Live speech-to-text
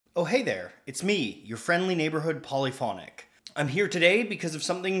Oh, hey there, it's me, your friendly neighborhood Polyphonic. I'm here today because of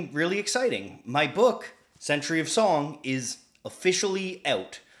something really exciting. My book, Century of Song, is officially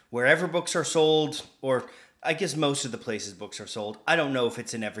out. Wherever books are sold, or I guess most of the places books are sold. I don't know if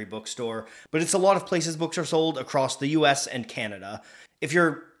it's in every bookstore, but it's a lot of places books are sold across the US and Canada. If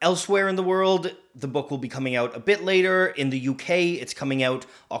you're elsewhere in the world, the book will be coming out a bit later. In the UK, it's coming out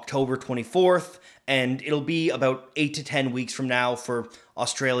October 24th, and it'll be about 8 to 10 weeks from now for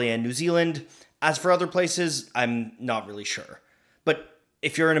Australia and New Zealand. As for other places, I'm not really sure. But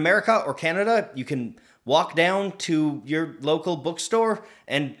if you're in America or Canada, you can walk down to your local bookstore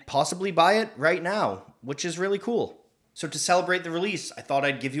and possibly buy it right now, which is really cool. So to celebrate the release, I thought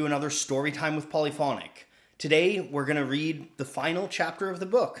I'd give you another story time with Polyphonic. Today, we're going to read the final chapter of the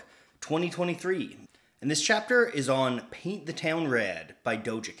book, 2023. And this chapter is on Paint the Town Red by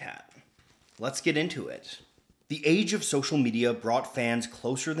Doja Cat. Let's get into it. The age of social media brought fans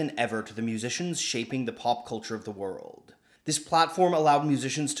closer than ever to the musicians shaping the pop culture of the world. This platform allowed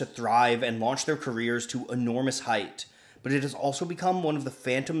musicians to thrive and launch their careers to enormous height, but it has also become one of the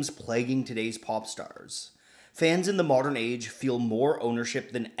phantoms plaguing today's pop stars. Fans in the modern age feel more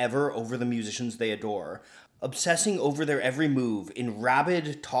ownership than ever over the musicians they adore, obsessing over their every move in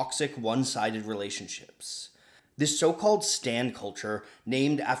rabid, toxic, one-sided relationships. This so-called stan culture,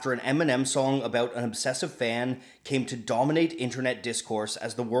 named after an Eminem song about an obsessive fan, came to dominate internet discourse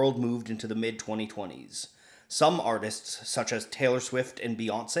as the world moved into the mid-2020s. Some artists, such as Taylor Swift and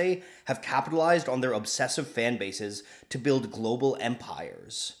Beyoncé, have capitalized on their obsessive fan bases to build global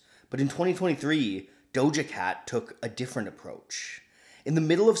empires. But in 2023, Doja Cat took a different approach. In the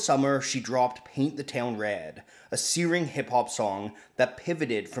middle of summer, she dropped Paint the Town Red, a searing hip-hop song that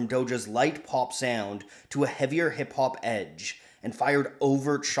pivoted from Doja's light pop sound to a heavier hip-hop edge and fired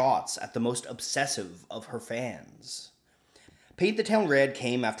overt shots at the most obsessive of her fans. Paint the Town Red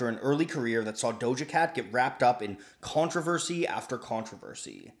came after an early career that saw Doja Cat get wrapped up in controversy after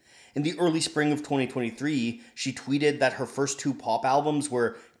controversy. In the early spring of 2023, she tweeted that her first two pop albums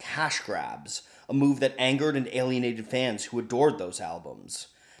were cash grabs, a move that angered and alienated fans who adored those albums.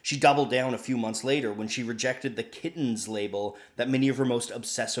 She doubled down a few months later when she rejected the Kittens label that many of her most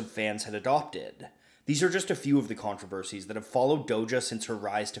obsessive fans had adopted. These are just a few of the controversies that have followed Doja since her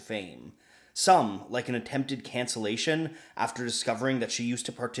rise to fame. Some, like an attempted cancellation after discovering that she used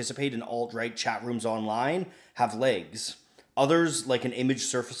to participate in alt-right chat rooms online, have legs. Others, like an image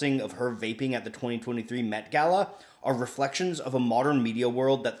surfacing of her vaping at the 2023 Met Gala, are reflections of a modern media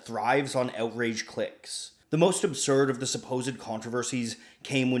world that thrives on outrage clicks. The most absurd of the supposed controversies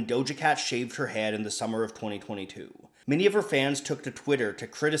came when Doja Cat shaved her head in the summer of 2022. Many of her fans took to Twitter to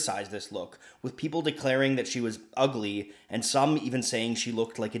criticize this look, with people declaring that she was ugly and some even saying she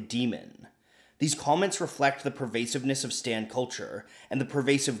looked like a demon. These comments reflect the pervasiveness of stan culture and the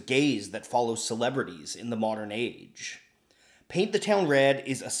pervasive gaze that follows celebrities in the modern age. Paint the Town Red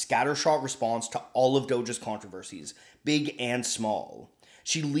is a scattershot response to all of Doja's controversies, big and small.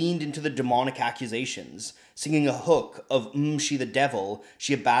 She leaned into the demonic accusations, singing a hook of she the devil,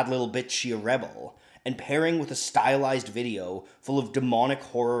 she a bad little bitch, she a rebel, and pairing with a stylized video full of demonic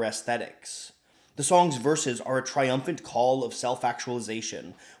horror aesthetics. The song's verses are a triumphant call of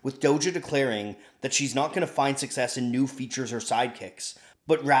self-actualization, with Doja declaring that she's not going to find success in new features or sidekicks,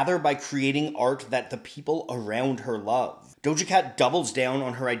 but rather by creating art that the people around her love. Doja Cat doubles down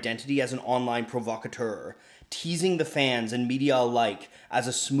on her identity as an online provocateur, teasing the fans and media alike as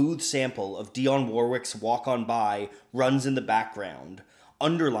a smooth sample of Dionne Warwick's Walk On By runs in the background,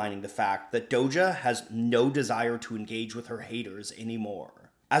 underlining the fact that Doja has no desire to engage with her haters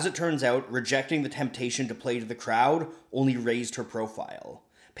anymore. As it turns out, rejecting the temptation to play to the crowd only raised her profile.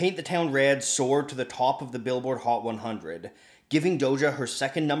 Paint the Town Red soared to the top of the Billboard Hot 100, giving Doja her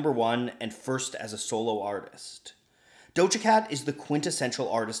second #1 and first as a solo artist. Doja Cat is the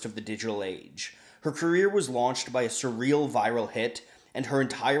quintessential artist of the digital age. Her career was launched by a surreal viral hit, and her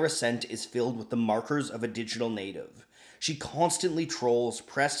entire ascent is filled with the markers of a digital native. She constantly trolls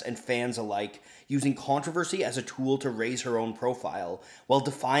press and fans alike, using controversy as a tool to raise her own profile, while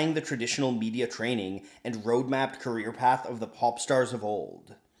defying the traditional media training and roadmapped career path of the pop stars of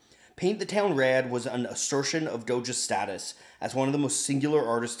old. Paint the Town Red was an assertion of Doja's status as one of the most singular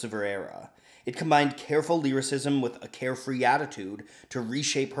artists of her era. It combined careful lyricism with a carefree attitude to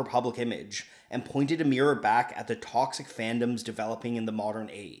reshape her public image, and pointed a mirror back at the toxic fandoms developing in the modern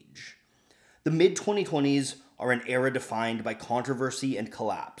age. The mid-2020s are an era defined by controversy and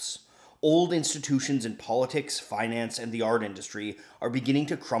collapse. Old institutions in politics, finance, and the art industry are beginning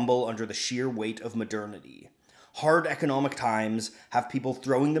to crumble under the sheer weight of modernity. Hard economic times have people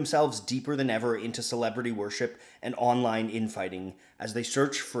throwing themselves deeper than ever into celebrity worship and online infighting as they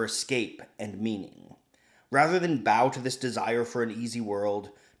search for escape and meaning. Rather than bow to this desire for an easy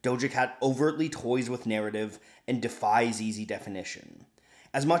world, Doja Cat overtly toys with narrative and defies easy definition.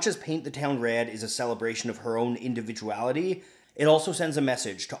 As much as Paint the Town Red is a celebration of her own individuality, it also sends a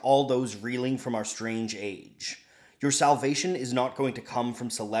message to all those reeling from our strange age. Your salvation is not going to come from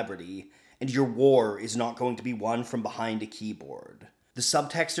celebrity, and your war is not going to be won from behind a keyboard. The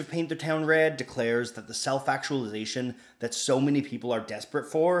subtext of Paint the Town Red declares that the self-actualization that so many people are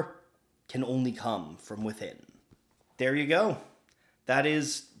desperate for can only come from within. There you go. That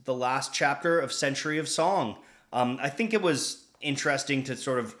is the last chapter of Century of Song. I think it was interesting to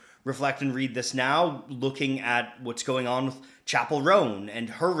sort of reflect and read this now, looking at what's going on with Chappell Roan and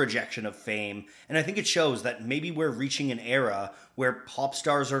her rejection of fame. And I think it shows that maybe we're reaching an era where pop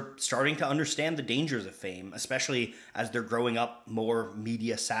stars are starting to understand the dangers of fame, especially as they're growing up more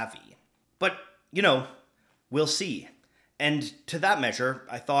media savvy. But, we'll see. And to that measure,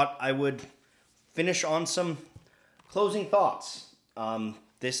 I thought I would finish on some closing thoughts.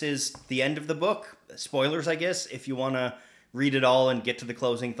 This is the end of the book. Spoilers, I guess, if you want to read it all and get to the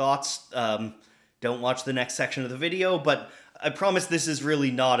closing thoughts. Don't watch the next section of the video, but I promise this is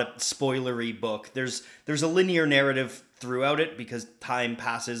really not a spoilery book. There's a linear narrative throughout it because time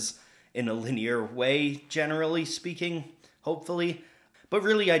passes in a linear way, generally speaking, hopefully. But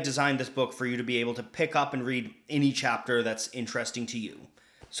really, I designed this book for you to be able to pick up and read any chapter that's interesting to you.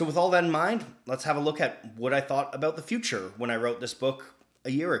 So with all that in mind, let's have a look at what I thought about the future when I wrote this book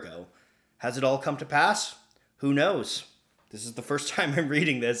a year ago. Has it all come to pass? Who knows? This is the first time I'm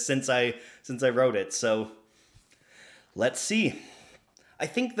reading this since I wrote it, so let's see. I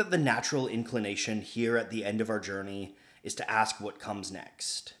think that the natural inclination here at the end of our journey is to ask what comes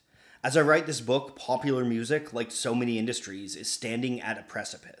next. As I write this book, popular music, like so many industries, is standing at a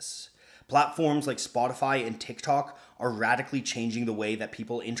precipice. Platforms like Spotify and TikTok are radically changing the way that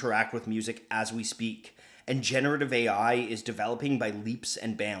people interact with music as we speak, and generative AI is developing by leaps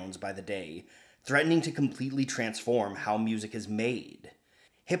and bounds by the day, threatening to completely transform how music is made.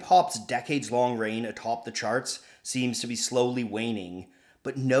 Hip-hop's decades-long reign atop the charts seems to be slowly waning,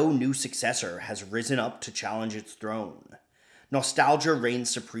 but no new successor has risen up to challenge its throne. Nostalgia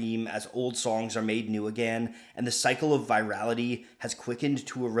reigns supreme as old songs are made new again, and the cycle of virality has quickened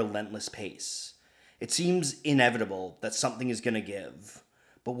to a relentless pace. It seems inevitable that something is going to give,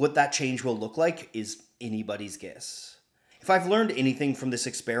 but what that change will look like is anybody's guess. If I've learned anything from this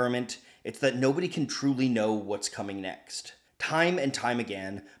experiment, it's that nobody can truly know what's coming next. Time and time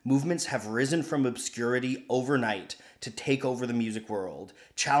again, movements have risen from obscurity overnight to take over the music world,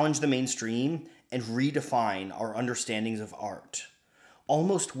 challenge the mainstream, and redefine our understandings of art.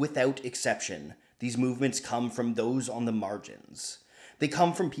 Almost without exception, these movements come from those on the margins. They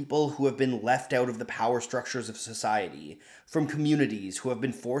come from people who have been left out of the power structures of society, from communities who have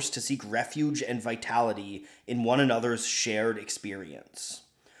been forced to seek refuge and vitality in one another's shared experience.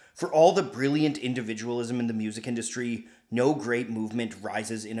 For all the brilliant individualism in the music industry, no great movement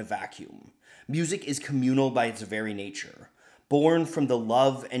rises in a vacuum. Music is communal by its very nature, born from the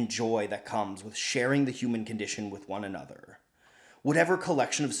love and joy that comes with sharing the human condition with one another. Whatever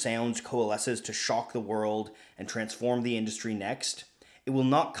collection of sounds coalesces to shock the world and transform the industry next, it will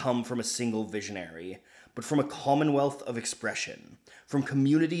not come from a single visionary, but from a commonwealth of expression, from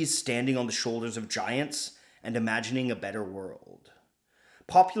communities standing on the shoulders of giants and imagining a better world.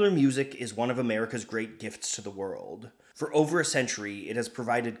 Popular music is one of America's great gifts to the world. For over a century, it has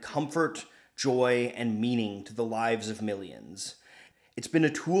provided comfort, joy, and meaning to the lives of millions. It's been a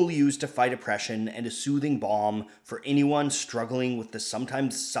tool used to fight oppression and a soothing balm for anyone struggling with the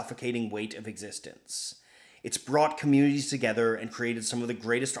sometimes suffocating weight of existence. It's brought communities together and created some of the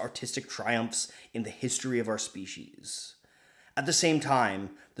greatest artistic triumphs in the history of our species. At the same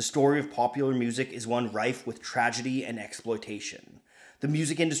time, the story of popular music is one rife with tragedy and exploitation. The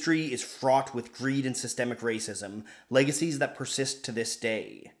music industry is fraught with greed and systemic racism, legacies that persist to this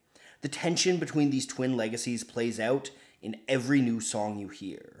day. The tension between these twin legacies plays out in every new song you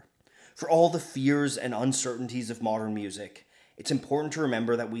hear. For all the fears and uncertainties of modern music, it's important to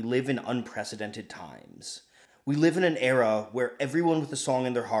remember that we live in unprecedented times. We live in an era where everyone with a song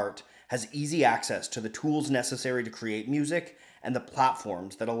in their heart has easy access to the tools necessary to create music and the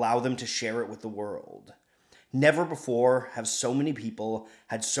platforms that allow them to share it with the world. Never before have so many people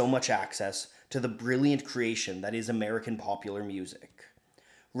had so much access to the brilliant creation that is American popular music.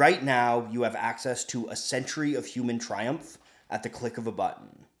 Right now, you have access to a century of human triumph at the click of a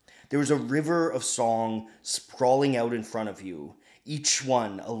button. There is a river of song sprawling out in front of you, each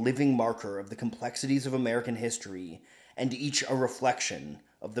one a living marker of the complexities of American history, and each a reflection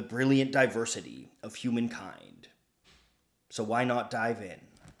of the brilliant diversity of humankind. So why not dive in?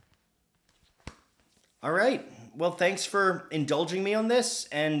 All right. Well, thanks for indulging me on this,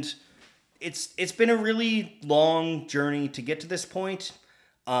 and it's been a really long journey to get to this point.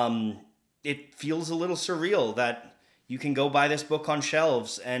 It feels a little surreal that you can go buy this book on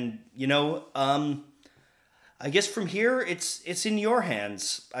shelves, and I guess from here it's in your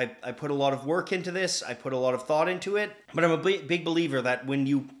hands. I put a lot of work into this. I put a lot of thought into it, but I'm a big believer that when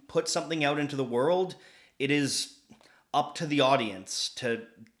you put something out into the world, it is up to the audience to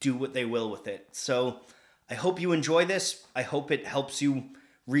do what they will with it. So I hope you enjoy this. I hope it helps you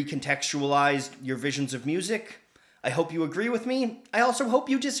recontextualize your visions of music. I hope you agree with me. I also hope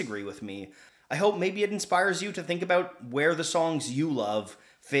you disagree with me. I hope maybe it inspires you to think about where the songs you love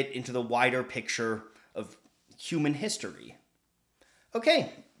fit into the wider picture of human history.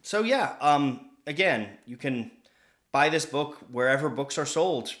 Okay, so yeah, again, you can buy this book wherever books are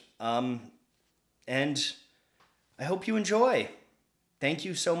sold. And I hope you enjoy. Thank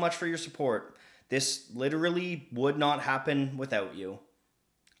you so much for your support. This literally would not happen without you.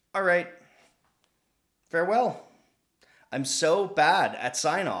 All right. Farewell. I'm so bad at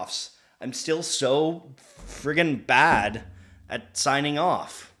sign-offs. I'm still so friggin' bad at signing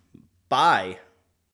off. Bye.